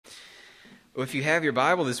Well, if you have your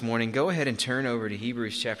Bible this morning, go ahead and turn over to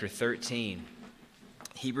Hebrews chapter 13.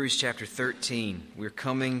 Hebrews chapter 13. We're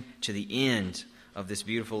coming to the end of this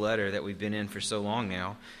beautiful letter that we've been in for so long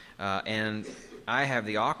now. And I have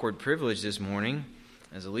the awkward privilege this morning,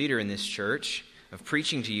 as a leader in this church, of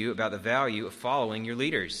preaching to you about the value of following your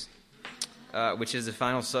leaders, which is the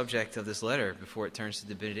final subject of this letter before it turns to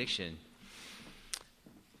the benediction.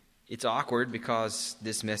 It's awkward because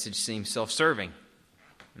this message seems self-serving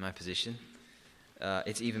in my position.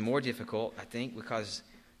 It's even more difficult, I think, because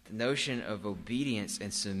the notion of obedience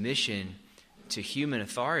and submission to human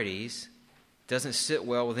authorities doesn't sit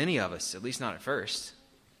well with any of us, at least not at first.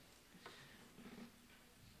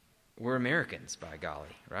 We're Americans, by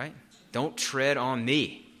golly, right? Don't tread on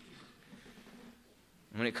me.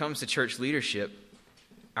 When it comes to church leadership,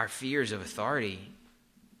 our fears of authority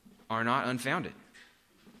are not unfounded.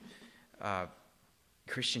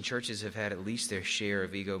 Christian churches have had at least their share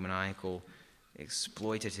of egomaniacal,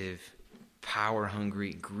 exploitative,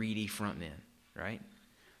 power-hungry, greedy frontmen, right?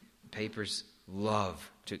 Papers love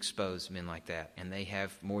to expose men like that, and they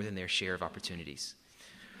have more than their share of opportunities.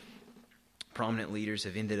 Prominent leaders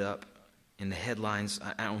have ended up in the headlines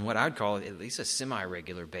on what I'd call at least a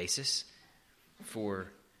semi-regular basis for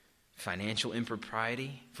financial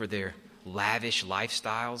impropriety, for their lavish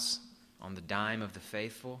lifestyles on the dime of the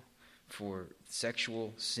faithful, for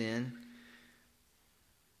sexual sin.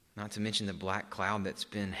 Not to mention the black cloud that's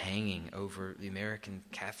been hanging over the American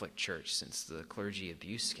Catholic Church since the clergy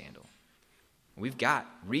abuse scandal. We've got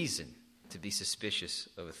reason to be suspicious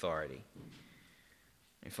of authority.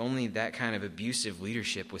 If only that kind of abusive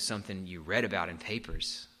leadership was something you read about in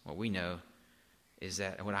papers. What we know is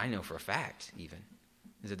that, what I know for a fact even,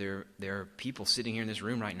 is that there are people sitting here in this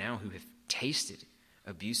room right now who have tasted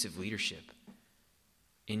abusive leadership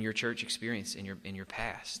in your church experience, in your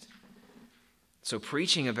past. So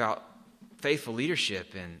preaching about faithful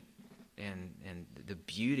leadership and the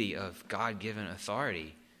beauty of God-given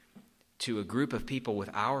authority to a group of people with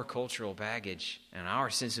our cultural baggage and our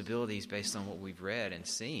sensibilities based on what we've read and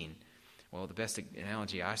seen, well, the best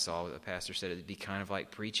analogy I saw, the pastor said it'd be kind of like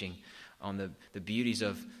preaching on the beauties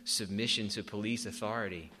of submission to police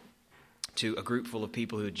authority to a group full of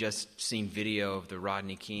people who had just seen video of the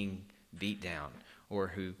Rodney King beatdown, or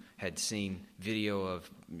who had seen video of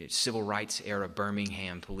civil rights era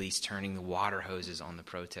Birmingham police turning the water hoses on the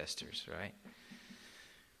protesters, right?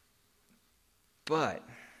 But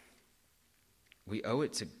we owe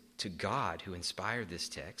it to God who inspired this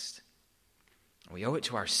text. We owe it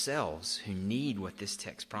to ourselves who need what this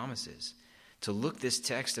text promises, to look this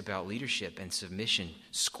text about leadership and submission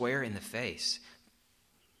square in the face,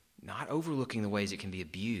 not overlooking the ways it can be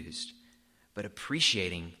abused, but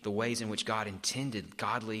appreciating the ways in which God intended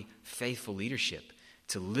godly, faithful leadership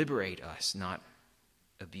to liberate us, not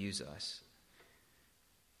abuse us.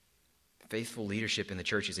 Faithful leadership in the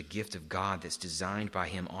church is a gift of God that's designed by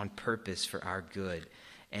Him on purpose for our good.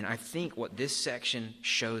 And I think what this section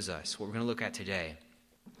shows us, what we're going to look at today,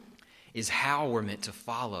 is how we're meant to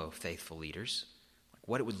follow faithful leaders,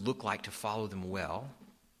 what it would look like to follow them well,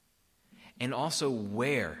 and also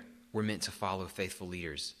where we're meant to follow faithful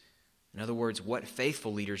leaders. In other words, what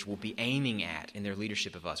faithful leaders will be aiming at in their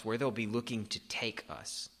leadership of us, where they'll be looking to take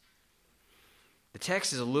us. The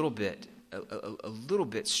text is a little bit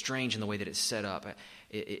strange in the way that it's set up.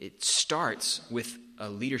 It starts with a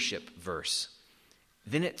leadership verse.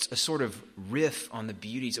 Then it's a sort of riff on the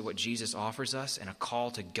beauties of what Jesus offers us and a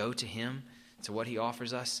call to go to Him, to what He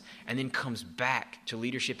offers us, and then comes back to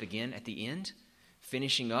leadership again at the end,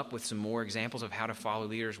 finishing up with some more examples of how to follow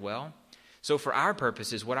leaders well. So for our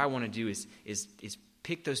purposes, what I want to do is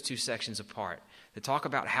pick those two sections apart, to talk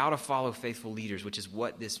about how to follow faithful leaders, which is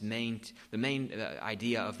what the main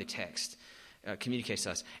idea of the text communicates to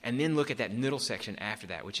us, and then look at that middle section after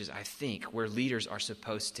that, which is, I think, where leaders are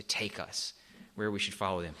supposed to take us, where we should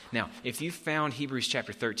follow them. Now, if you found Hebrews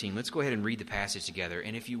chapter 13, let's go ahead and read the passage together,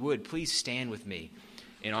 and if you would, please stand with me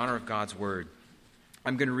in honor of God's word.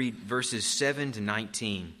 I'm going to read verses 7 to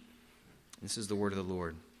 19. This is the word of the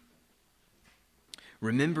Lord.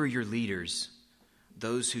 Remember your leaders,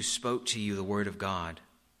 those who spoke to you the word of God.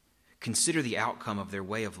 Consider the outcome of their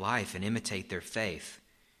way of life and imitate their faith.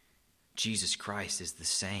 Jesus Christ is the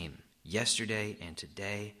same, yesterday and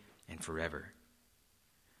today and forever.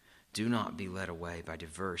 Do not be led away by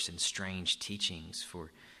diverse and strange teachings, for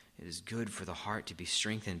it is good for the heart to be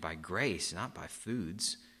strengthened by grace, not by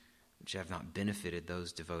foods, which have not benefited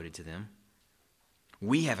those devoted to them.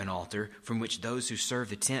 We have an altar from which those who serve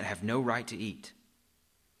the tent have no right to eat.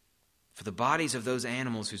 For the bodies of those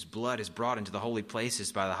animals whose blood is brought into the holy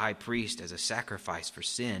places by the high priest as a sacrifice for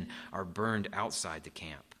sin are burned outside the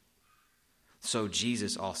camp. So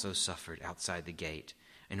Jesus also suffered outside the gate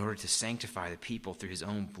in order to sanctify the people through his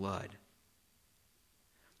own blood.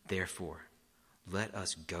 Therefore, let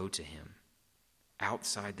us go to him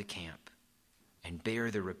outside the camp and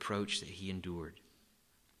bear the reproach that he endured.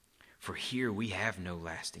 For here we have no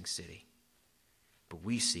lasting city, but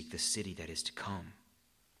we seek the city that is to come.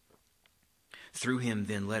 Through him,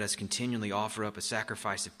 then, let us continually offer up a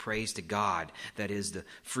sacrifice of praise to God, that is, the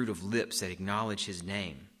fruit of lips that acknowledge his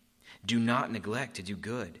name. Do not neglect to do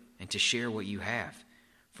good and to share what you have,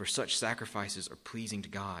 for such sacrifices are pleasing to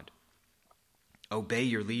God. Obey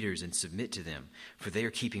your leaders and submit to them, for they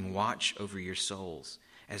are keeping watch over your souls,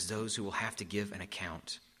 as those who will have to give an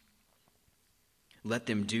account. Let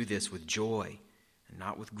them do this with joy and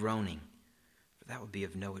not with groaning, for that would be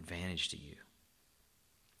of no advantage to you.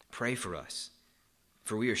 Pray for us,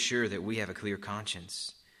 for we are sure that we have a clear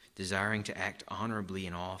conscience, desiring to act honorably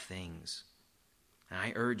in all things. And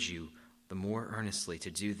I urge you the more earnestly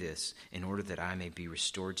to do this in order that I may be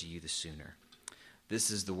restored to you the sooner. This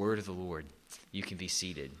is the word of the Lord. You can be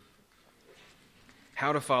seated.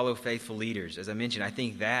 How to follow faithful leaders. As I mentioned, I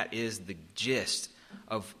think that is the gist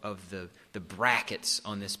of the brackets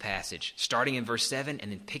on this passage, starting in verse 7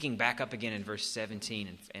 and then picking back up again in verse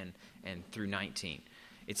 17 and through 19.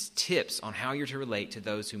 It's tips on how you're to relate to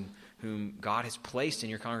those whom God has placed in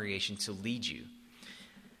your congregation to lead you.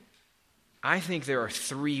 I think there are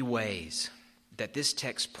 3 ways that this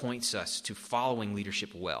text points us to following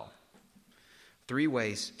leadership well. 3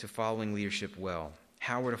 ways to following leadership well.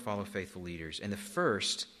 How we're to follow faithful leaders. And the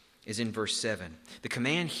first is in verse 7. The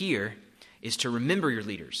command here is to remember your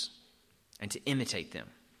leaders and to imitate them.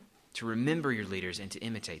 To remember your leaders and to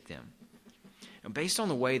imitate them. Now, based on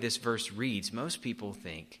the way this verse reads, most people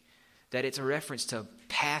think that it's a reference to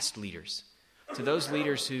past leaders, to those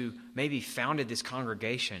leaders who maybe founded this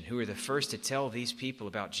congregation, who were the first to tell these people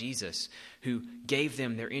about Jesus, who gave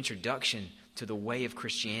them their introduction to the way of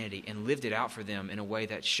Christianity and lived it out for them in a way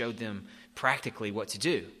that showed them practically what to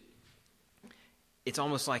do. It's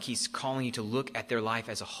almost like he's calling you to look at their life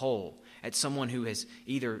as a whole, at someone who has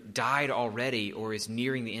either died already or is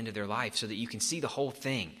nearing the end of their life, so that you can see the whole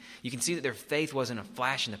thing. You can see that their faith wasn't a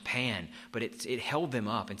flash in the pan, but it held them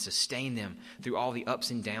up and sustained them through all the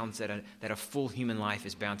ups and downs that a full human life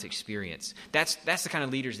is bound to experience. That's the kind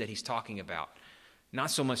of leaders that he's talking about,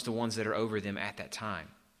 not so much the ones that are over them at that time.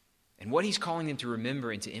 And what he's calling them to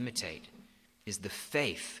remember and to imitate is the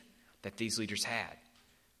faith that these leaders had.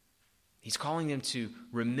 He's calling them to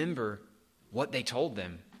remember what they told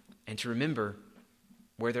them and to remember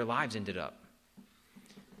where their lives ended up.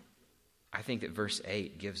 I think that verse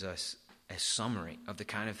 8 gives us a summary of the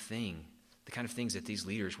kind of things that these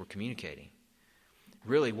leaders were communicating.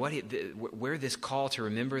 Really, where this call to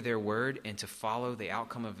remember their word and to follow the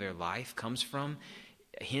outcome of their life comes from,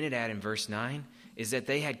 hinted at in verse 9, is that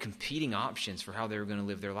they had competing options for how they were going to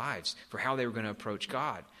live their lives, for how they were going to approach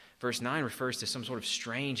God. Verse 9 refers to some sort of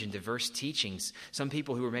strange and diverse teachings. Some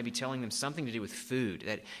people who were maybe telling them something to do with food,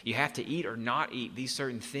 that you have to eat or not eat these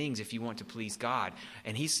certain things if you want to please God.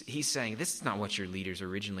 And he's saying, this is not what your leaders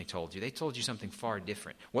originally told you. They told you something far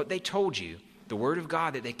different. What they told you, the word of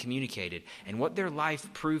God that they communicated, and what their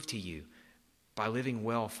life proved to you by living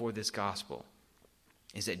well for this gospel,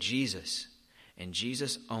 is that Jesus, and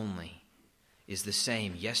Jesus only, is the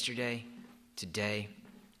same yesterday, today,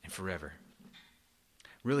 and forever.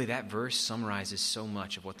 Really, that verse summarizes so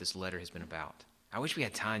much of what this letter has been about. I wish we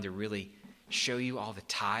had time to really show you all the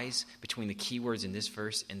ties between the key words in this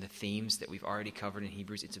verse and the themes that we've already covered in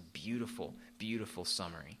Hebrews. It's a beautiful, beautiful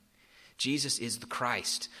summary. Jesus is the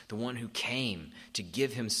Christ, the one who came to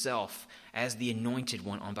give himself as the anointed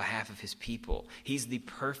one on behalf of his people. He's the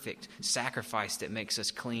perfect sacrifice that makes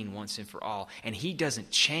us clean once and for all. And he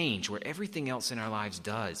doesn't change where everything else in our lives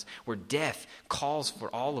does. Where death calls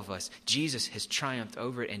for all of us, Jesus has triumphed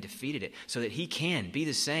over it and defeated it so that he can be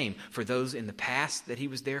the same for those in the past that he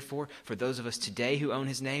was there for those of us today who own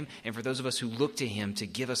his name, and for those of us who look to him to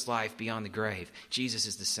give us life beyond the grave. Jesus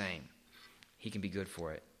is the same. He can be good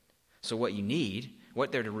for it. So what you need,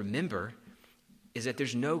 what they're to remember, is that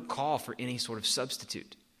there's no call for any sort of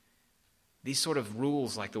substitute. These sort of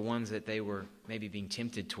rules, like the ones that they were maybe being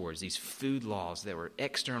tempted towards, these food laws that were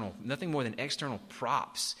external, nothing more than external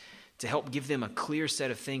props to help give them a clear set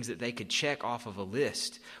of things that they could check off of a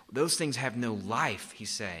list. Those things have no life, he's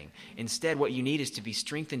saying. Instead, what you need is to be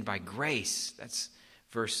strengthened by grace. That's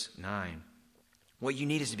verse 9. What you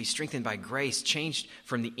need is to be strengthened by grace, changed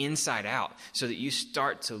from the inside out, so that you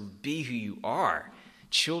start to be who you are,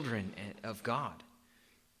 children of God,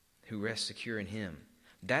 who rest secure in him.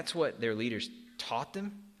 That's what their leaders taught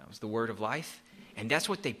them. That was the word of life. And that's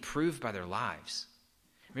what they proved by their lives.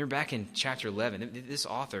 Remember back in chapter 11, this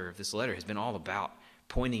author of this letter has been all about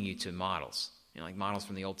pointing you to models, like models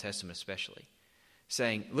from the Old Testament especially,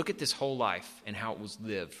 saying, look at this whole life and how it was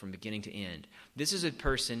lived from beginning to end. This is a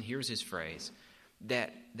person, here's his phrase,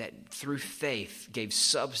 that through faith gave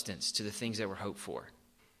substance to the things that were hoped for.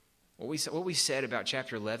 What we said about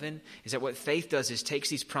chapter 11 is that what faith does is takes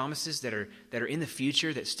these promises that are in the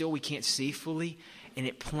future that still we can't see fully, and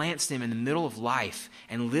it plants them in the middle of life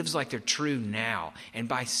and lives like they're true now. And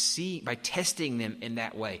by testing them in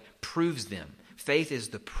that way, proves them. Faith is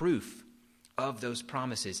the proof of those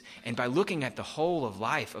promises. And by looking at the whole of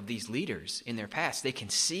life of these leaders in their past, they can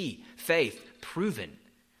see faith proven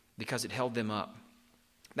because it held them up.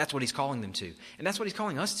 That's what he's calling them to. And that's what he's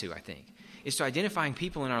calling us to, I think, is to identifying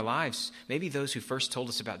people in our lives, maybe those who first told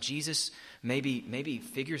us about Jesus, maybe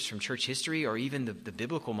figures from church history, or even the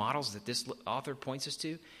biblical models that this author points us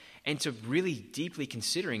to, and to really deeply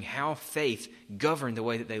considering how faith governed the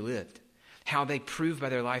way that they lived, how they proved by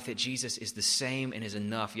their life that Jesus is the same and is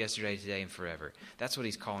enough yesterday, today, and forever. That's what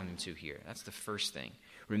he's calling them to here. That's the first thing.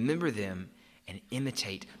 Remember them and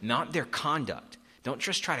imitate, not their conduct. Don't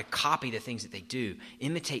just try to copy the things that they do.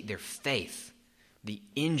 Imitate their faith, the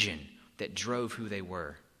engine that drove who they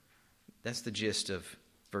were. That's the gist of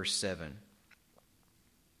verse 7.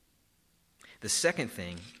 The second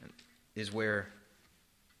thing is where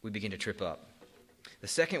we begin to trip up. The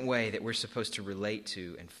second way that we're supposed to relate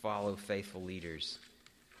to and follow faithful leaders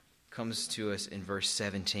comes to us in verse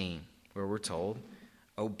 17, where we're told,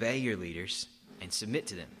 obey your leaders and submit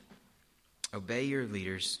to them. Obey your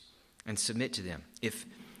leaders and submit to them. If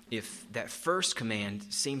that first command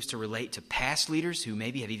seems to relate to past leaders who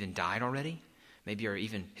maybe have even died already, maybe are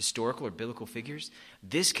even historical or biblical figures,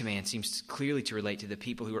 this command seems clearly to relate to the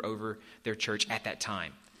people who are over their church at that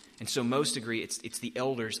time. And so most agree it's the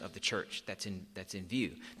elders of the church that's in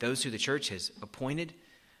view. Those who the church has appointed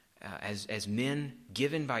as men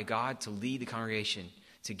given by God to lead the congregation,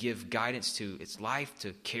 to give guidance to its life,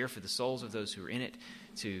 to care for the souls of those who are in it,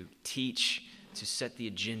 to teach, to set the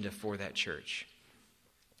agenda for that church.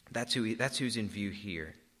 That's who's in view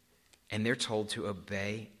here. And they're told to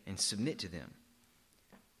obey and submit to them.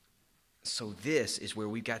 So this is where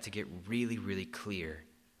we've got to get really, really clear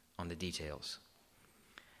on the details.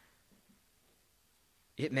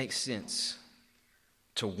 It makes sense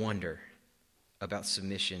to wonder about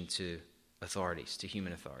submission to authorities, to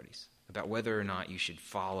human authorities, about whether or not you should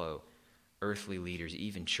follow earthly leaders,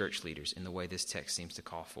 even church leaders, in the way this text seems to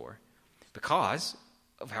call for, because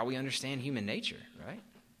of how we understand human nature, right?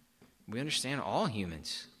 We understand all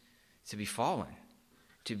humans to be fallen,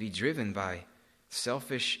 to be driven by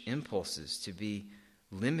selfish impulses, to be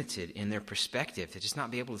limited in their perspective, to just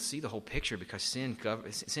not be able to see the whole picture because sin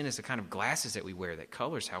is the kind of glasses that we wear that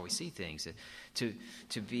colors how we see things,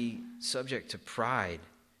 to be subject to pride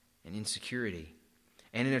and insecurity.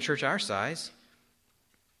 And in a church our size,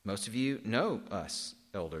 most of you know us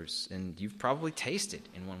elders, and you've probably tasted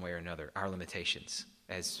in one way or another our limitations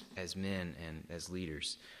as men and as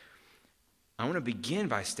leaders. I want to begin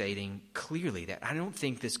by stating clearly that I don't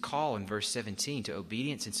think this call in verse 17 to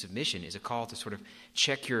obedience and submission is a call to sort of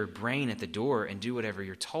check your brain at the door and do whatever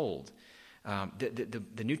you're told.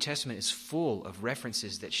 The New Testament is full of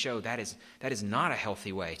references that show that is not a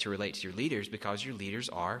healthy way to relate to your leaders, because your leaders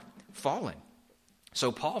are fallen.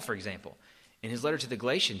 So Paul, for example, in his letter to the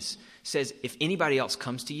Galatians, says, if anybody else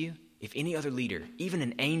comes to you, if any other leader, even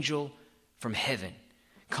an angel from heaven,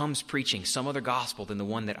 comes preaching some other gospel than the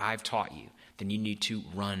one that I've taught you, then you need to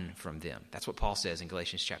run from them. That's what Paul says in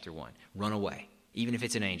Galatians chapter 1. Run away, even if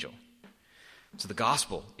it's an angel. So the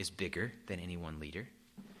gospel is bigger than any one leader.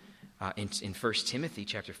 In 1 Timothy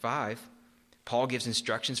chapter 5, Paul gives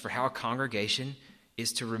instructions for how a congregation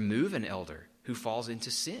is to remove an elder who falls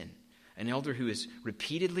into sin. An elder who is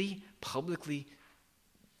repeatedly, publicly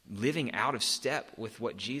living out of step with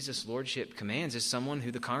what Jesus' lordship commands is someone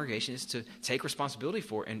who the congregation is to take responsibility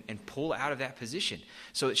for and pull out of that position.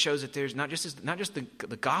 So it shows that there's not just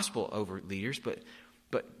the gospel over leaders,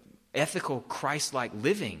 but ethical Christ-like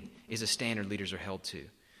living is a standard leaders are held to.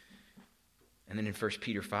 And then in 1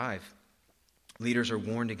 Peter 5, leaders are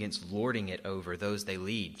warned against lording it over those they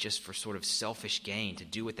lead just for sort of selfish gain, to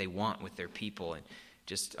do what they want with their people, and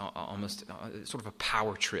just almost sort of a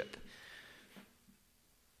power trip.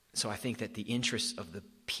 So I think that the interests of the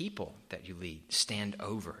people that you lead stand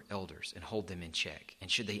over elders and hold them in check.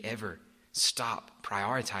 And should they ever stop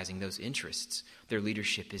prioritizing those interests, their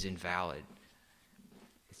leadership is invalid.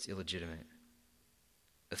 It's illegitimate.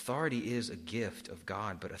 Authority is a gift of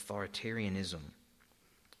God, but authoritarianism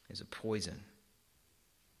is a poison.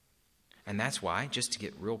 And that's why, just to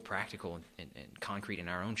get real practical and concrete in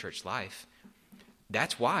our own church life,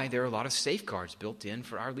 That's why there are a lot of safeguards built in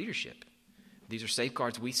for our leadership. These are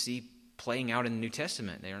safeguards we see playing out in the New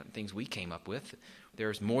Testament. They aren't things we came up with.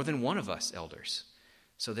 There's more than one of us elders.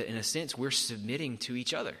 So that in a sense, we're submitting to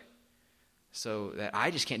each other. So that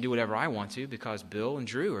I just can't do whatever I want to because Bill and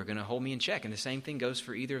Drew are going to hold me in check. And the same thing goes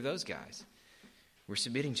for either of those guys. We're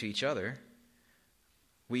submitting to each other.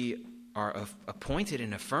 We are appointed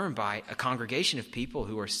and affirmed by a congregation of people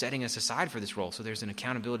who are setting us aside for this role. So there's an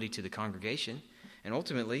accountability to the congregation. And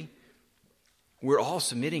ultimately, we're all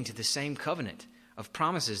submitting to the same covenant of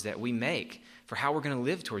promises that we make for how we're going to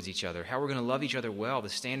live towards each other, how we're going to love each other well, the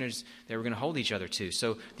standards that we're going to hold each other to.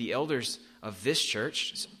 So the elders of this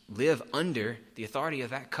church live under the authority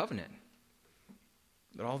of that covenant.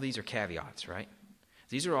 But all these are caveats, right?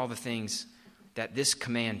 These are all the things that this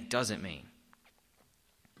command doesn't mean.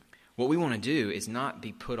 What we want to do is not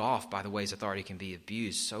be put off by the ways authority can be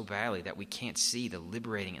abused so badly that we can't see the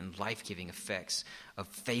liberating and life-giving effects of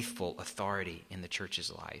faithful authority in the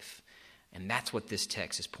church's life. And that's what this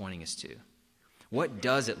text is pointing us to. What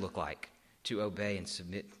does it look like to obey and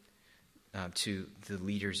submit to the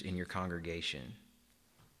leaders in your congregation?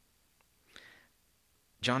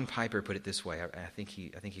 John Piper put it this way. I think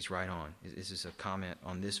he's right on. This is a comment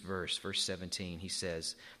on this verse 17. He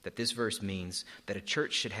says that this verse means that a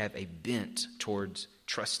church should have a bent towards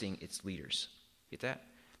trusting its leaders. Get that?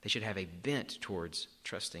 They should have a bent towards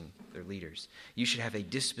trusting their leaders. You should have a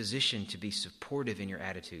disposition to be supportive in your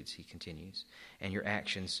attitudes, he continues, and your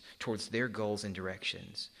actions towards their goals and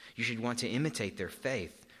directions. You should want to imitate their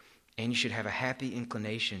faith, and you should have a happy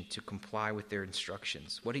inclination to comply with their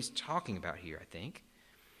instructions. What he's talking about here, I think,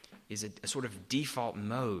 is a sort of default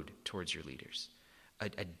mode towards your leaders,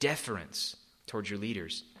 a deference towards your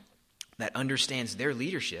leaders that understands their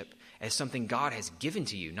leadership as something God has given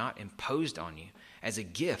to you, not imposed on you, as a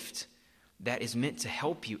gift that is meant to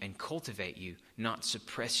help you and cultivate you, not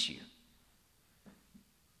suppress you.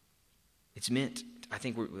 It's meant, I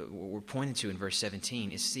think what we're pointing to in verse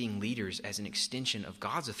 17 is seeing leaders as an extension of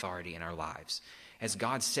God's authority in our lives, as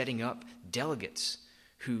God setting up delegates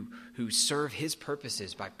who serve his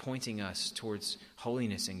purposes by pointing us towards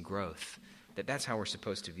holiness and growth, that's how we're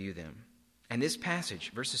supposed to view them. And this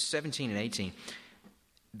passage, verses 17 and 18,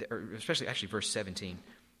 or especially actually verse 17,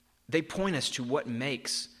 they point us to what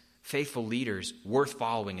makes faithful leaders worth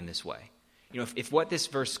following in this way. You know, if what this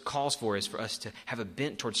verse calls for is for us to have a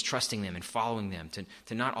bent towards trusting them and following them,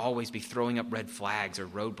 to not always be throwing up red flags or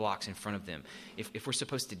roadblocks in front of them, if we're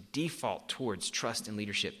supposed to default towards trust and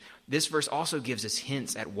leadership, this verse also gives us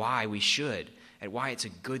hints at why we should, at why it's a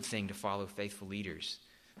good thing to follow faithful leaders.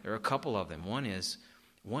 There are a couple of them. One is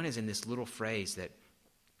in this little phrase that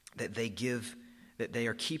they give, that they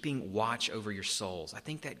are keeping watch over your souls. I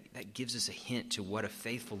think that gives us a hint to what a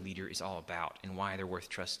faithful leader is all about and why they're worth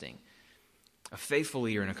trusting. A faithful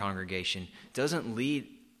leader in a congregation doesn't lead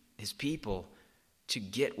his people to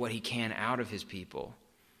get what he can out of his people.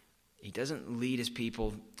 He doesn't lead his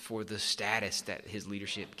people for the status that his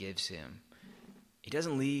leadership gives him. He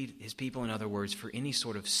doesn't lead his people, in other words, for any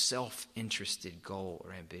sort of self-interested goal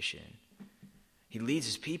or ambition. He leads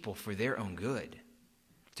his people for their own good,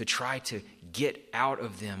 to try to get out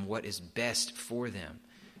of them what is best for them.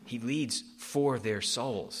 He leads for their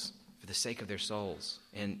souls, for the sake of their souls.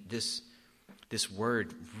 And this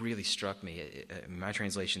word really struck me. My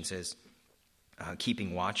translation says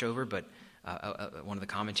keeping watch over, but one of the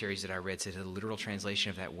commentaries that I read said the literal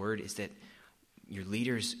translation of that word is that your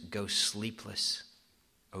leaders go sleepless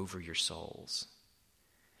over your souls.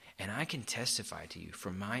 And I can testify to you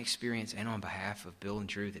from my experience and on behalf of Bill and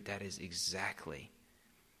Drew that is exactly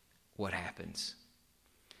what happens.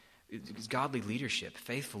 Godly leadership,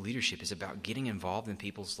 faithful leadership is about getting involved in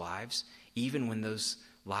people's lives, even when those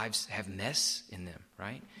lives have mess in them,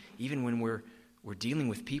 right? Even when we're dealing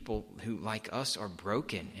with people who, like us, are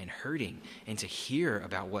broken and hurting, and to hear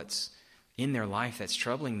about what's in their life that's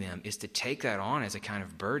troubling them is to take that on as a kind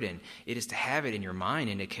of burden. It is to have it in your mind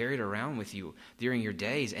and to carry it around with you during your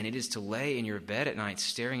days, and it is to lay in your bed at night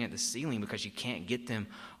staring at the ceiling because you can't get them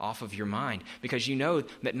off of your mind, because you know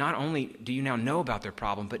that not only do you now know about their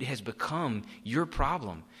problem, but it has become your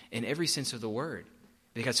problem in every sense of the word.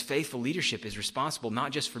 Because faithful leadership is responsible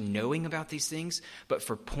not just for knowing about these things, but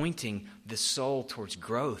for pointing the soul towards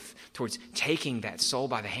growth, towards taking that soul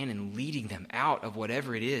by the hand and leading them out of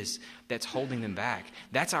whatever it is that's holding them back.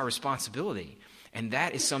 That's our responsibility. And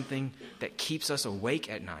that is something that keeps us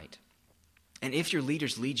awake at night. And if your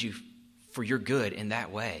leaders lead you for your good in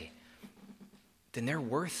that way, then they're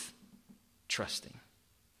worth trusting.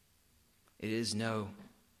 It is no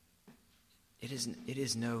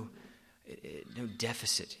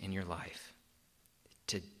deficit in your life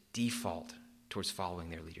to default towards following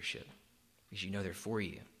their leadership because you know they're for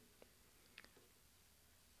you.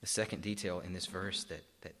 The second detail in this verse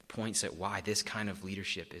that points at why this kind of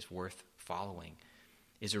leadership is worth following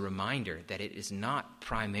is a reminder that it is not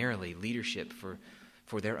primarily leadership for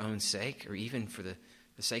their own sake or even for the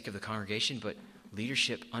sake of the congregation, but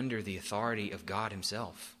leadership under the authority of God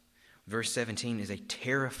himself. Verse 17 is a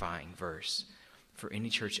terrifying verse for any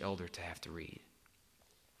church elder to have to read.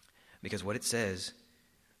 Because what it says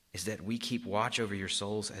is that we keep watch over your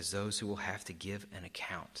souls as those who will have to give an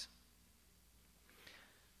account.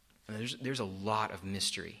 And there's a lot of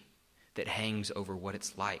mystery that hangs over what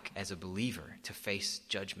it's like as a believer to face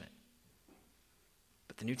judgment.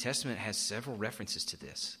 But the New Testament has several references to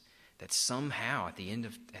this, that somehow at the end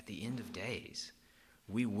of days,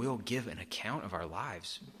 we will give an account of our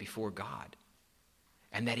lives before God.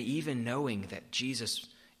 And that even knowing that Jesus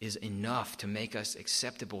is enough to make us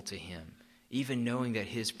acceptable to him, even knowing that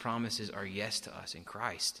his promises are yes to us in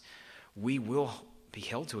Christ, we will be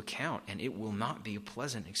held to account, and it will not be a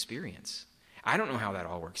pleasant experience. I don't know how that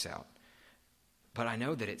all works out, but I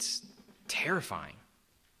know that it's terrifying.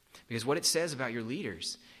 Because what it says about your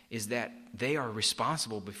leaders is that they are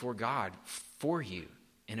responsible before God for you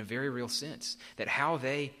in a very real sense. That how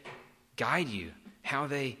they guide you, how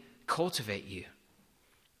they cultivate you,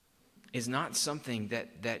 is not something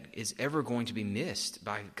that is ever going to be missed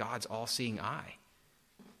by God's all-seeing eye.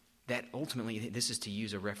 That ultimately, this is to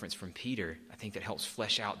use a reference from Peter, I think that helps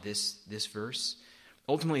flesh out this verse.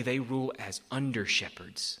 Ultimately, they rule as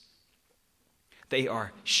under-shepherds. They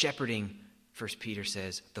are shepherding, 1 Peter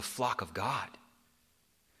says, the flock of God.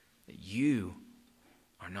 That you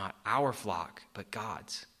are not our flock, but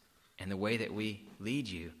God's. And the way that we lead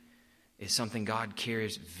you is something God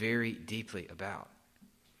cares very deeply about.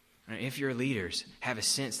 And if your leaders have a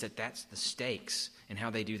sense that that's the stakes in how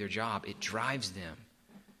they do their job, it drives them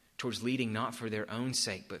towards leading not for their own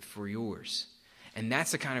sake, but for yours. And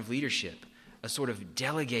that's the kind of leadership, a sort of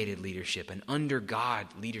delegated leadership, an under God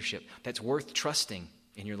leadership that's worth trusting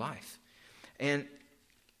in your life. And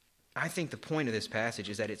I think the point of this passage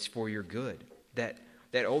is that it's for your good, that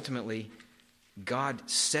ultimately God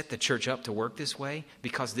set the church up to work this way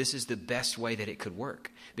because this is the best way that it could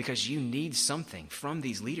work. Because you need something from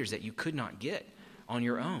these leaders that you could not get on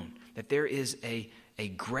your own. That there is a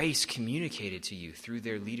grace communicated to you through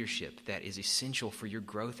their leadership that is essential for your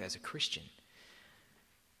growth as a Christian.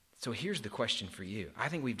 So here's the question for you. I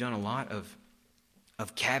think we've done a lot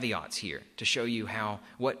of caveats here to show you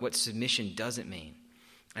what submission doesn't mean.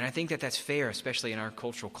 And I think that that's fair, especially in our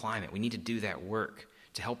cultural climate. We need to do that work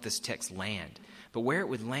to help this text land. But where it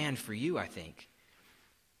would land for you, I think,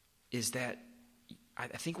 is that I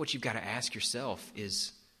think what you've got to ask yourself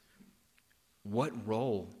is, what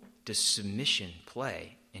role does submission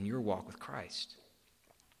play in your walk with Christ?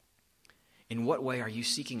 In what way are you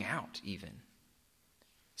seeking out even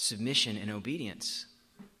submission and obedience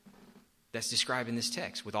that's described in this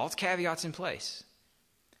text? With all its caveats in place,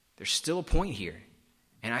 there's still a point here.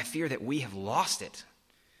 And I fear that we have lost it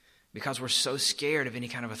because we're so scared of any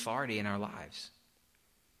kind of authority in our lives.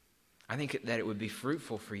 I think that it would be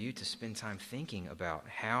fruitful for you to spend time thinking about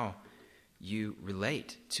how you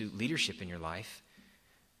relate to leadership in your life.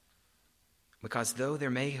 Because though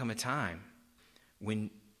there may come a time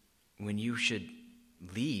when you should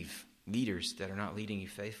leave leaders that are not leading you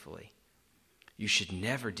faithfully, you should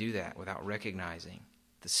never do that without recognizing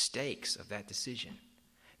the stakes of that decision.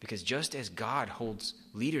 Because just as God holds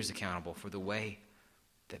leaders accountable for the way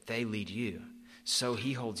that they lead you, so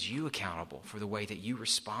he holds you accountable for the way that you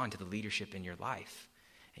respond to the leadership in your life.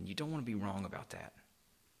 And you don't want to be wrong about that.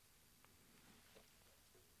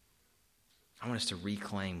 I want us to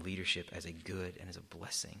reclaim leadership as a good and as a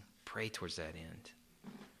blessing. Pray towards that end.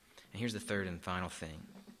 And here's the third and final thing.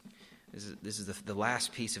 This is the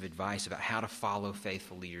last piece of advice about how to follow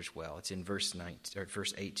faithful leaders well. It's in verse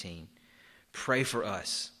 18. Pray for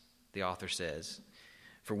us, the author says,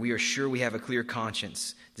 for we are sure we have a clear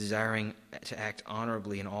conscience, desiring to act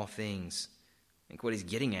honorably in all things. I think what he's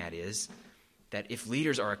getting at is that if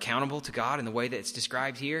leaders are accountable to God in the way that it's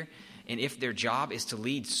described here, and if their job is to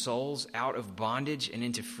lead souls out of bondage and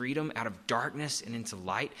into freedom, out of darkness and into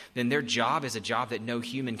light, then their job is a job that no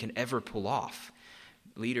human can ever pull off.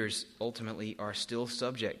 Leaders ultimately are still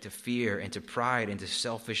subject to fear and to pride and to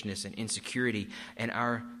selfishness and insecurity. And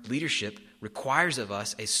our leadership requires of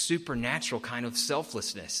us a supernatural kind of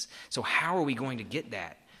selflessness. So how are we going to get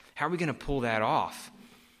that? How are we going to pull that off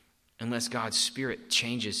unless God's Spirit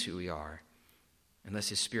changes who we are, unless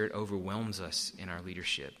his Spirit overwhelms us in our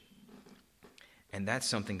leadership? And that's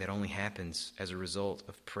something that only happens as a result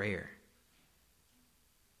of prayer.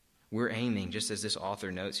 We're aiming, just as this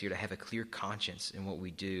author notes here, to have a clear conscience in what we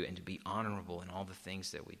do and to be honorable in all the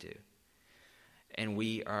things that we do. And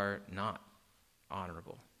we are not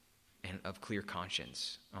honorable and of clear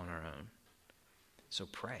conscience on our own. So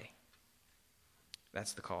pray.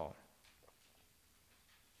 That's the call.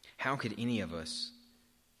 How could any of us,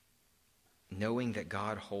 knowing that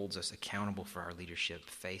God holds us accountable for our leadership,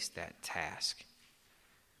 face that task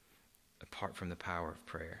apart from the power of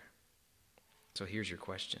prayer? So here's your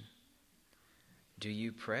question. Do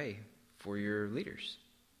you pray for your leaders?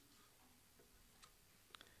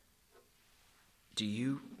 Do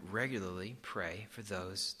you regularly pray for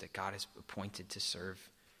those that God has appointed to serve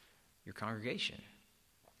your congregation?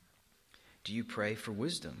 Do you pray for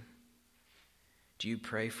wisdom? Do you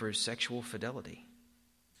pray for sexual fidelity?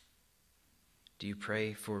 Do you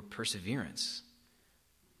pray for perseverance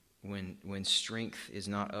when strength is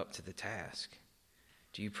not up to the task?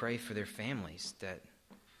 Do you pray for their families that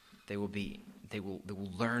they will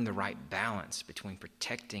learn the right balance between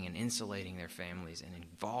protecting and insulating their families and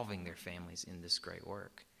involving their families in this great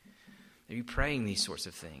work? Are you praying these sorts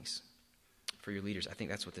of things for your leaders? I think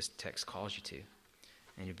that's what this text calls you to.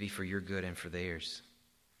 And it'd be for your good and for theirs.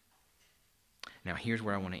 Now, here's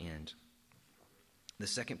where I want to end. The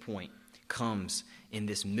second point comes in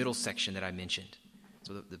this middle section that I mentioned.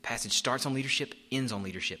 So the passage starts on leadership, ends on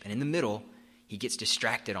leadership. And in the middle, he gets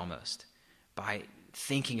distracted almost by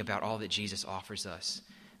thinking about all that Jesus offers us,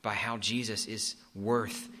 by how Jesus is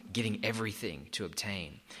worth giving everything to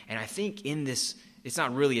obtain. And I think in this, it's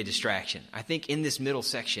not really a distraction. I think in this middle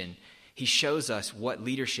section, he shows us what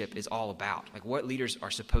leadership is all about, like what leaders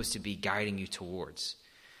are supposed to be guiding you towards.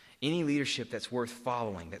 Any leadership that's worth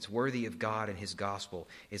following, that's worthy of God and his gospel,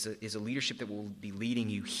 is a leadership that will be leading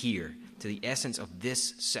you here to the essence of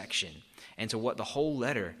this section and to what the whole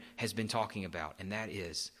letter has been talking about, and that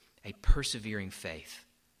is a persevering faith.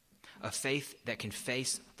 A faith that can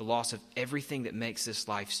face the loss of everything that makes this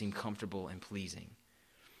life seem comfortable and pleasing.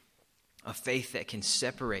 A faith that can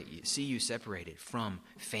see you separated from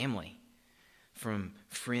family, from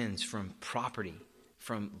friends, from property,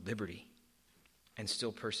 from liberty, and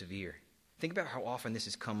still persevere. Think about how often this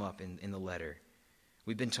has come up in the letter.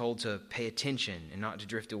 We've been told to pay attention and not to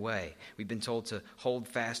drift away. We've been told to hold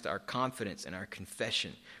fast our confidence and our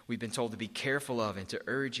confession. We've been told to be careful of and to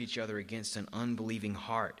urge each other against an unbelieving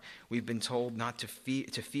heart. We've been told not to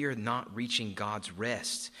fear not reaching God's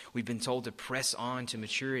rest. We've been told to press on to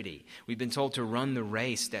maturity. We've been told to run the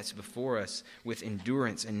race that's before us with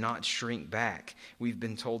endurance and not shrink back. We've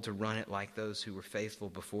been told to run it like those who were faithful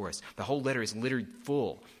before us. The whole letter is littered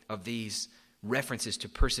full of these references to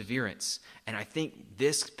perseverance. And I think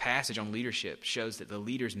this passage on leadership shows that the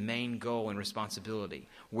leader's main goal and responsibility,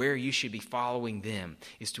 where you should be following them,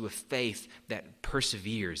 is to a faith that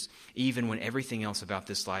perseveres even when everything else about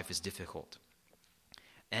this life is difficult.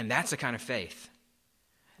 And that's the kind of faith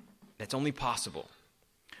that's only possible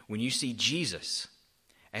when you see Jesus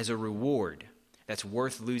as a reward that's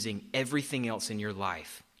worth losing everything else in your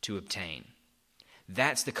life to obtain.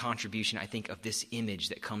 That's the contribution, I think, of this image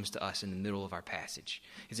that comes to us in the middle of our passage.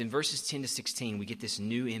 Because in verses 10 to 16, we get this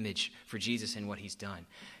new image for Jesus and what he's done.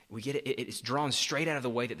 We get it's drawn straight out of the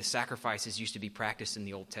way that the sacrifices used to be practiced in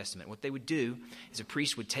the Old Testament. What they would do is a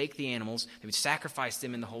priest would take the animals, they would sacrifice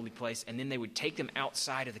them in the holy place, and then they would take them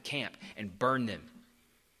outside of the camp and burn them.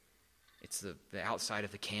 It's the outside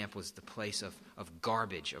of the camp was the place of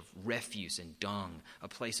garbage, of refuse and dung, a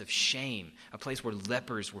place of shame, a place where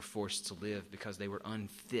lepers were forced to live because they were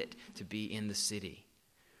unfit to be in the city.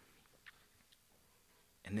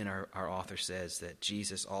 And then our author says that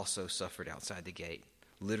Jesus also suffered outside the gate,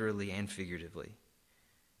 literally and figuratively,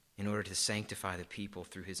 in order to sanctify the people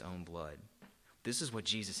through his own blood. This is what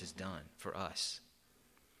Jesus has done for us.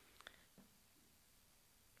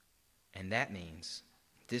 And that means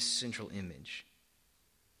this central image,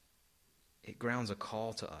 it grounds a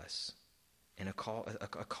call to us, and a call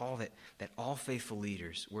that all faithful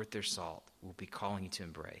leaders worth their salt will be calling you to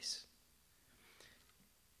embrace.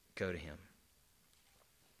 Go to him.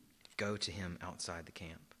 Go to him outside the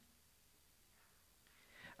camp.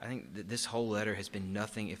 I think that this whole letter has been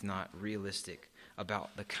nothing if not realistic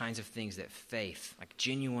about the kinds of things that faith, like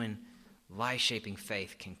genuine, life-shaping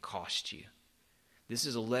faith, can cost you. This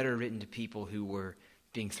is a letter written to people who were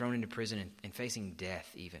being thrown into prison and facing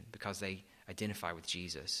death even because they identify with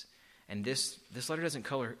Jesus. And this letter doesn't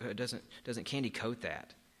candy coat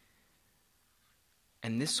that.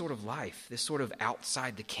 And this sort of life, this sort of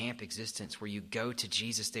outside the camp existence where you go to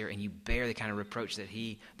Jesus there and you bear the kind of reproach that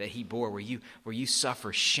he bore, where you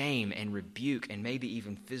suffer shame and rebuke and maybe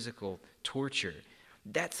even physical torture,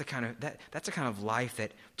 That's the kind of life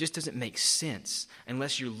that just doesn't make sense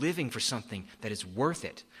unless you're living for something that is worth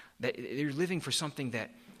it. That you're living for something that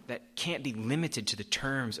can't be limited to the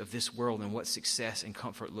terms of this world and what success and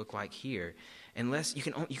comfort look like here. Unless you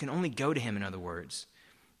can only go to him, in other words,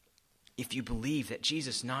 if you believe that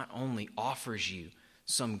Jesus not only offers you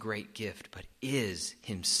some great gift, but is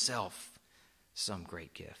himself some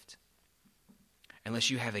great gift. Unless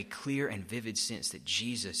you have a clear and vivid sense that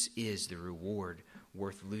Jesus is the reward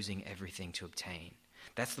worth losing everything to obtain.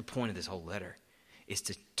 That's the point of this whole letter, is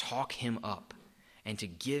to talk him up and to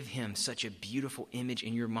give him such a beautiful image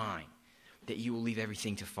in your mind that you will leave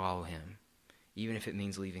everything to follow him, even if it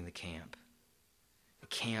means leaving the camp. The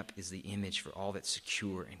camp is the image for all that's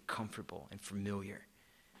secure and comfortable and familiar,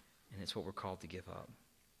 and it's what we're called to give up.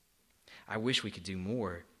 I wish we could do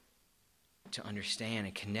more to understand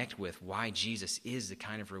and connect with why Jesus is the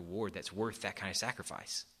kind of reward that's worth that kind of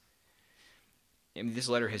sacrifice. I mean, this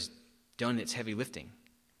letter has done its heavy lifting.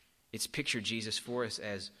 It's pictured Jesus for us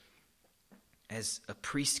as a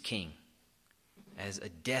priest king, as a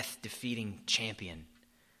death-defeating champion,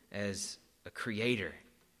 as a creator,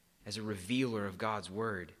 as a revealer of God's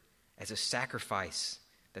word, as a sacrifice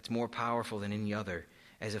that's more powerful than any other,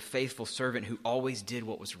 as a faithful servant who always did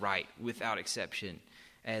what was right without exception,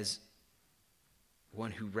 as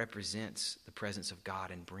one who represents the presence of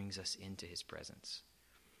God and brings us into his presence.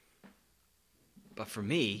 But for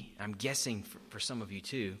me, I'm guessing for some of you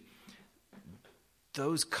too,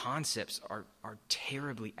 those concepts are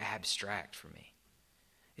terribly abstract for me.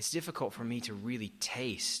 It's difficult for me to really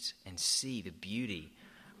taste and see the beauty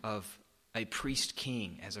of a priest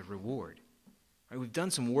king as a reward. Right, we've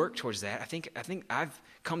done some work towards that. I think I've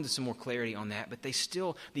come to some more clarity on that, but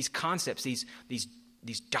these concepts, these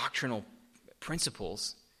doctrinal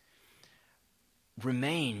principles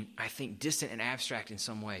remain, I think, distant and abstract in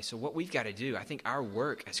some way. So what we've got to do, I think our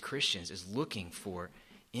work as Christians is looking for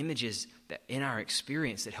images that in our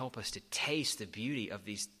experience that help us to taste the beauty of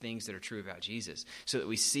these things that are true about Jesus, so that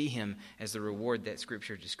we see him as the reward that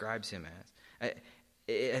Scripture describes him as.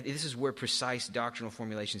 This is where precise doctrinal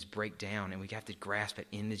formulations break down, and we have to grasp at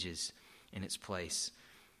images in its place.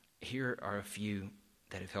 Here are a few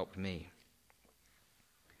that have helped me.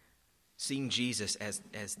 Seeing Jesus as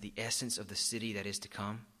the essence of the city that is to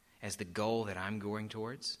come, as the goal that I'm going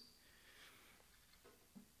towards.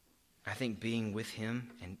 I think being with him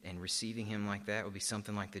and receiving him like that would be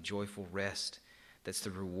something like the joyful rest that's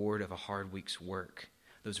the reward of a hard week's work.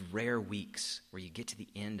 Those rare weeks where you get to the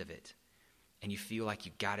end of it and you feel like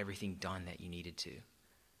you got everything done that you needed to.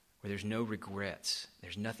 Where there's no regrets,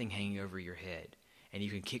 there's nothing hanging over your head, and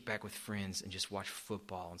you can kick back with friends and just watch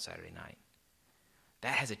football on Saturday night.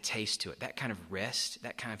 That has a taste to it. That kind of rest,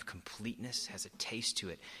 that kind of completeness has a taste to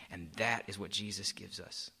it, and that is what Jesus gives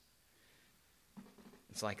us.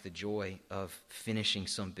 It's like the joy of finishing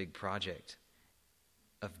some big project,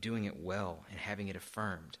 of doing it well and having it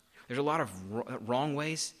affirmed. There's a lot of wrong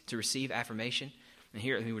ways to receive affirmation. And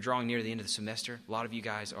here, we're drawing near the end of the semester. A lot of you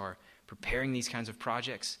guys are preparing these kinds of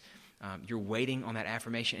projects. You're waiting on that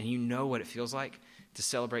affirmation, and you know what it feels like to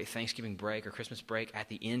celebrate Thanksgiving break or Christmas break at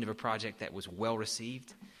the end of a project that was well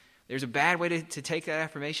received. There's a bad way to take that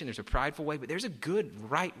affirmation. There's a prideful way, but there's a good,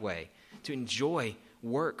 right way to enjoy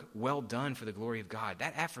work well done for the glory of God.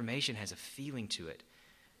 That affirmation has a feeling to it.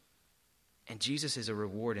 And Jesus is a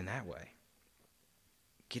reward in that way.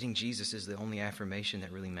 Getting Jesus is the only affirmation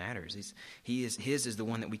that really matters. His is the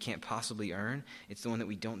one that we can't possibly earn. It's the one that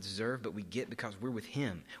we don't deserve, but we get because we're with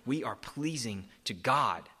him. We are pleasing to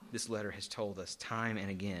God, this letter has told us time and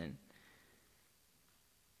again.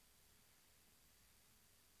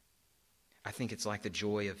 I think it's like the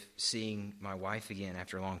joy of seeing my wife again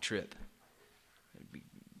after a long trip.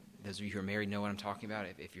 Those of you who are married know what I'm talking about.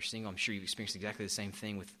 If you're single, I'm sure you've experienced exactly the same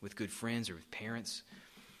thing with good friends or with parents.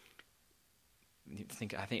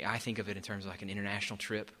 I think of it in terms of like an international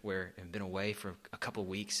trip where I've been away for a couple of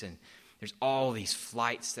weeks, and there's all these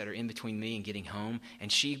flights that are in between me and getting home,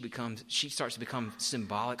 and she starts to become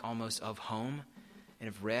symbolic almost of home and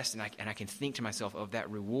of rest, and I can think to myself of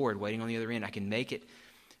that reward waiting on the other end. I can make it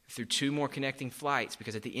through 2 more connecting flights,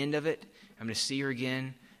 because at the end of it, I'm going to see her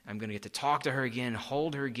again. I'm going to get to talk to her again,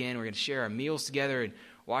 hold her again. We're going to share our meals together and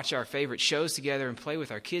watch our favorite shows together and play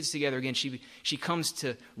with our kids together again. She comes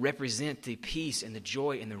to represent the peace and the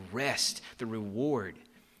joy and the rest, the reward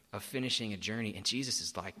of finishing a journey. And Jesus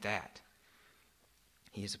is like that.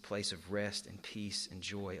 He is a place of rest and peace and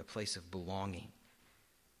joy, a place of belonging.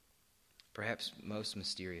 Perhaps most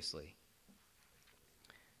mysteriously,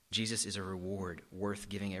 Jesus is a reward worth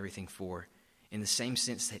giving everything for, in the same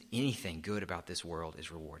sense that anything good about this world is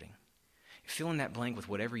rewarding. Fill in that blank with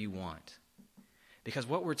whatever you want. Because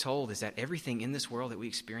what we're told is that everything in this world that we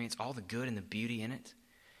experience, all the good and the beauty in it,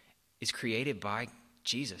 is created by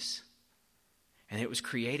Jesus. And it was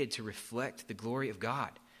created to reflect the glory of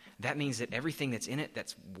God. That means that everything that's in it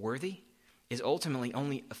that's worthy is ultimately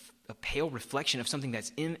only a pale reflection of something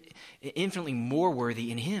that's infinitely more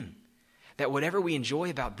worthy in Him. That whatever we enjoy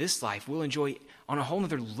about this life, we'll enjoy on a whole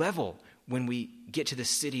other level when we get to the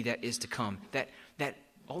city that is to come. That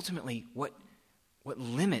ultimately what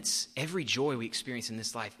limits every joy we experience in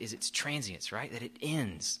this life is its transience, right? That it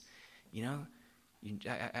ends. You know,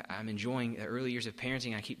 I'm enjoying the early years of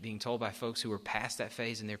parenting. I keep being told by folks who are past that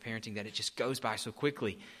phase in their parenting that it just goes by so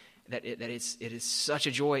quickly. That it is such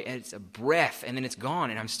a joy, and it's a breath, and then it's gone.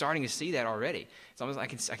 And I'm starting to see that already. It's almost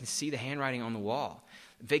like I can see the handwriting on the wall.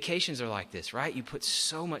 Vacations are like this, right? You put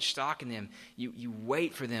so much stock in them. You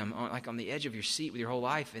wait for them on the edge of your seat with your whole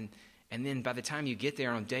life, and then by the time you get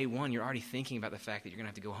there on day one, you're already thinking about the fact that you're going to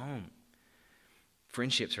have to go home.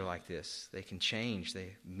 Friendships are like this. They can change.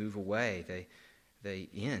 They move away. They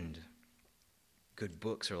end. Good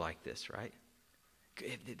books are like this, right?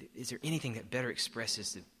 Is there anything that better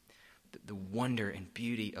expresses the wonder and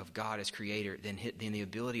beauty of God as creator than the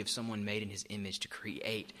ability of someone made in His image to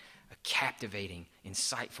create a captivating,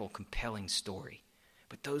 insightful, compelling story?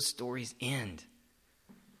 But those stories end.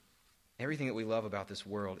 Everything that we love about this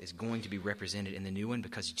world is going to be represented in the new one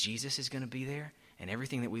because Jesus is going to be there, and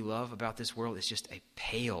everything that we love about this world is just a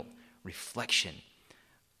pale reflection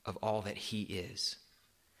of all that He is.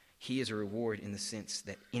 He is a reward in the sense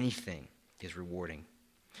that anything is rewarding.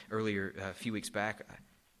 Earlier, a few weeks back, I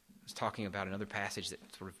was talking about another passage that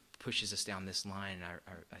sort of pushes us down this line,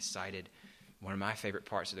 and I cited one of my favorite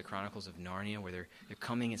parts of the Chronicles of Narnia, where they're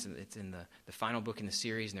coming. It's in the final book in the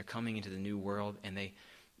series, and they're coming into the new world, and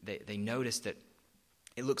they notice that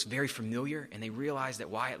it looks very familiar, and they realize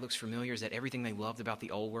that why it looks familiar is that everything they loved about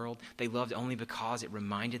the old world, they loved only because it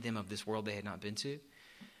reminded them of this world they had not been to.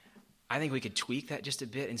 I think we could tweak that just a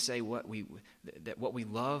bit and say what we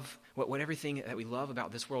love, what everything that we love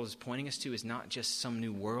about this world is pointing us to is not just some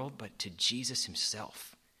new world, but to Jesus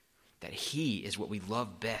Himself. That He is what we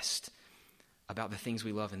love best about the things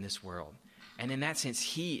we love in this world. And in that sense,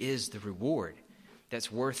 He is the reward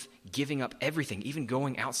that's worth giving up everything, even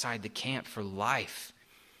going outside the camp for life,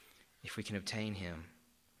 if we can obtain Him.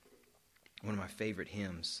 One of my favorite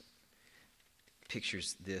hymns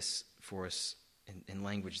pictures this for us in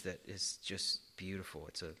language that is just beautiful.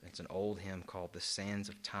 It's an old hymn called "The Sands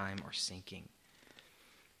of Time Are Sinking."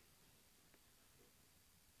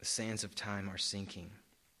 The sands of time are sinking.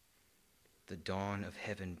 The dawn of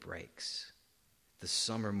heaven breaks. The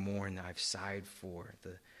summer morn I've sighed for,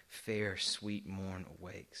 the fair sweet morn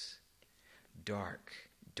awakes. Dark,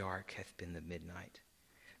 dark hath been the midnight,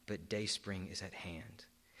 but dayspring is at hand,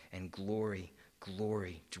 and glory,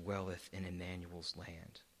 glory dwelleth in Emmanuel's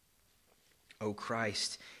land. O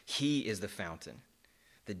Christ, He is the fountain,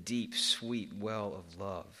 the deep, sweet well of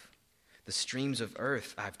love. The streams of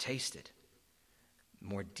earth I've tasted,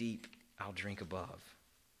 more deep I'll drink above.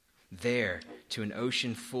 There to an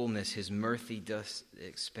ocean fullness His mercy doth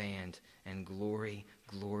expand, and glory,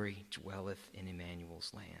 glory dwelleth in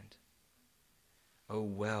Emmanuel's land. O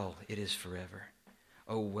well it is forever,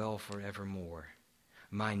 O well forevermore.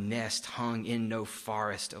 My nest hung in no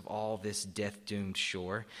forest of all this death-doomed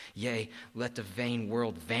shore. Yea, let the vain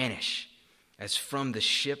world vanish, as from the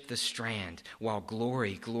ship the strand, while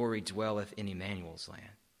glory, glory dwelleth in Emmanuel's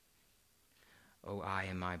land. O I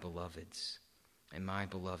am my beloved's, and my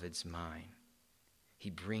beloved's mine. He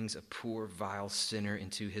brings a poor vile sinner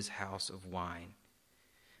into His house of wine.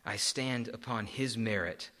 I stand upon His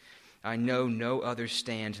merit. I know no other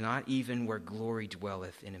stand, not even where glory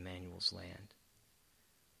dwelleth in Emmanuel's land.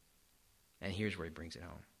 And here's where he brings it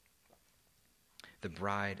home. The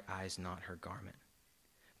bride eyes not her garment,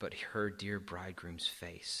 but her dear bridegroom's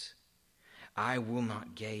face. I will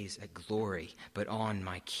not gaze at glory, but on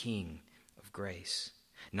my King of grace.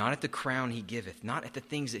 Not at the crown He giveth, not at the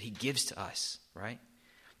things that He gives to us, right?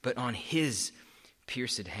 But on His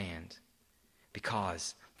pierced hand,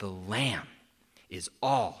 because the Lamb is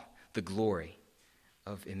all the glory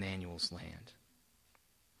of Emmanuel's land.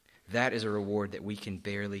 That is a reward that we can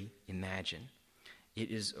barely imagine. It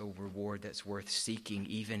is a reward that's worth seeking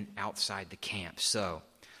even outside the camp. So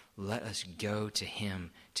let us go to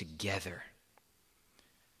Him together.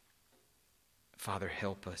 Father,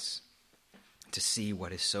 help us to see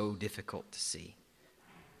what is so difficult to see.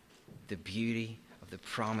 The beauty of the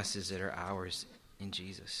promises that are ours in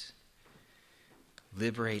Jesus.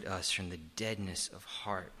 Liberate us from the deadness of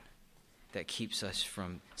heart that keeps us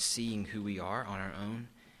from seeing who we are on our own,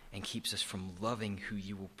 and keeps us from loving who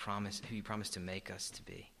you promise to make us to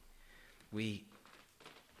be. We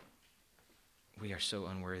we are so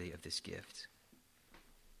unworthy of this gift.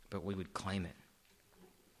 But we would claim it.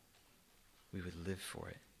 We would live for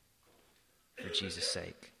it. For Jesus'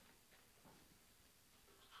 sake.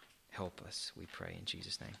 Help us, we pray in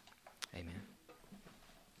Jesus' name. Amen.